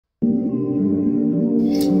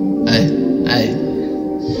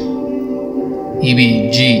He be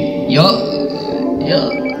Jeek. Yup.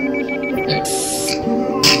 Yup.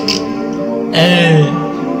 Hey.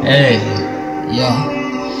 Hey. Yeah.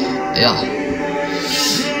 Yeah.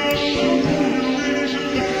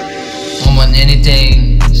 I want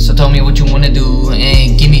anything. So tell me what you wanna do.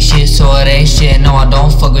 Ain't give me shit, so it ain't shit. No, I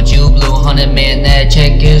don't fuck with you, blue. 100 man, that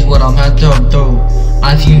check is what I'm gonna throw.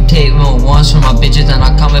 If you take more once from my bitches, then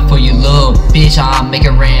I coming for you, little bitch. I make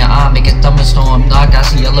it rain, I make it thunderstorm. Now I got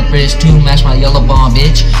some yellow bridge to match my yellow bomb,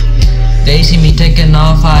 bitch. They see me taking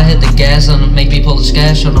off, I hit the gas on them, make me pull the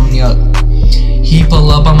scash on them, yup. He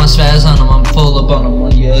pull up, I'ma spaz on him, I'm full up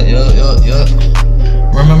on him, yup.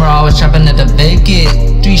 Remember I was trapping at the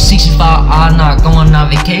vacant 365, I'm not going on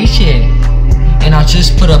vacation. And I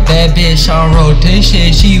just put a bad bitch on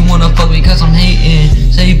rotation. She wanna fuck me cause I'm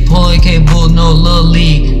hating. Say point cable, no lil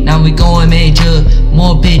league. Now we going major,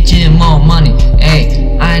 more bitches, more money.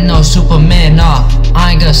 Ayy, I ain't no Superman, nah,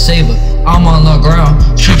 I ain't gonna save her. I'm on the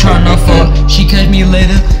ground, she tryna fuck, she catch me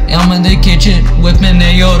later. I'm in the kitchen, whipping the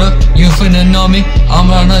Yoda. You finna know me, I'm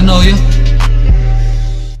gonna know you.